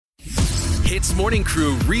HITZ Morning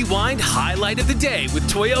Crew Rewind Highlight of the Day with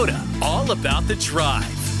Toyota. All about the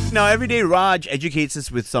drive. Now, every day Raj educates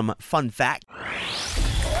us with some fun fact.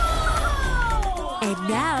 And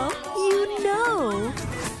now, you know.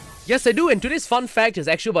 Yes, I do. And today's fun fact is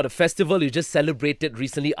actually about a festival you just celebrated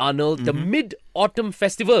recently, Arnold. The Mid-Autumn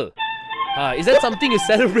Festival. Is that something you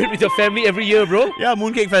celebrate with your family every year, bro? Yeah,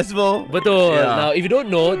 Mooncake Festival. Betul. Yeah. Now, if you don't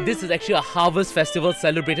know, this is actually a harvest festival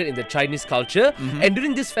celebrated in the Chinese culture. And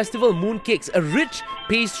during this festival, mooncakes, a rich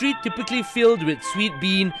pastry typically filled with sweet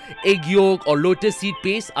bean, egg yolk or lotus seed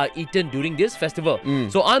paste are eaten during this festival.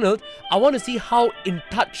 So Arnold, I want to see how in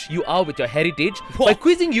touch you are with your heritage by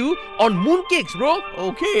quizzing you on mooncakes, bro.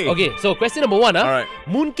 Okay, so question number one. Alright.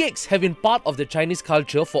 Mooncakes have been part of the Chinese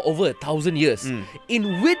culture for over 1,000 years.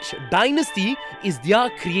 In which dynasty is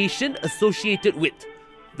their creation associated with?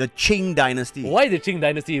 The Qing Dynasty. Why the Qing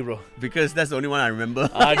Dynasty, bro? Because that's the only one I remember.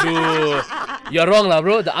 Aduh. You're wrong lah,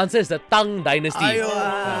 bro. The answer is the Tang Dynasty.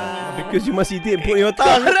 Because you must eat it and put in your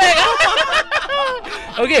tongue.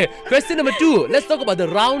 Okay, question number 2. Let's talk about the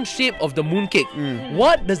round shape of the mooncake.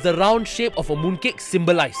 What does the round shape of a mooncake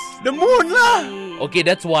symbolize? The moon lah! Okay,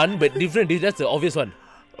 that's one, but different. That's the obvious one.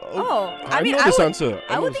 I know this answer.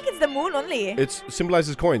 I would think it's the moon only. It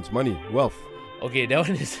symbolizes coins, money, wealth. Okay, that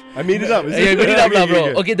one is... I made it up. Yeah, you made it up lah, bro.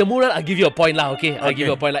 Okay. Okay, the moon one, I'll give you a point lah, okay? I'll give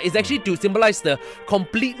you a point lah. It's actually to symbolize the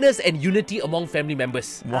completeness and unity among family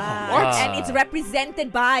members. And it's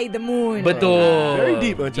represented by the moon. Betul. Very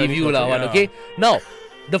deep, Give you lah one, okay? Now,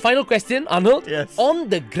 the final question, Arnold. Yes. On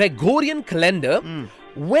the Gregorian calendar,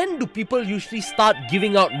 when do people usually start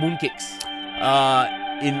giving out mooncakes?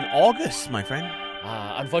 In August, my friend.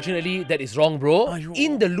 Unfortunately, that is wrong, bro. Aiyo.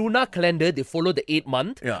 In the lunar calendar, they follow the 8th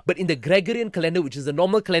month. Yeah. But in the Gregorian calendar, which is the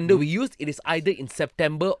normal calendar we use, it is either in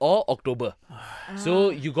September or October.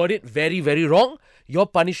 So you got it very, very wrong. Your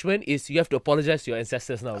punishment is you have to apologize to your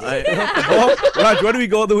ancestors now, bro. Raj, why do we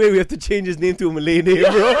go all the way? We have to change his name to a Malay name,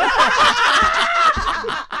 bro.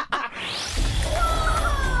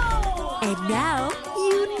 And now,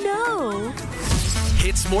 you know.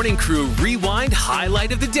 HITZ Morning Crew Rewind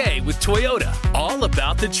Highlight of the Day with Toyota. All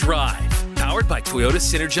about the drive. Powered by Toyota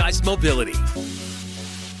Synergized Mobility.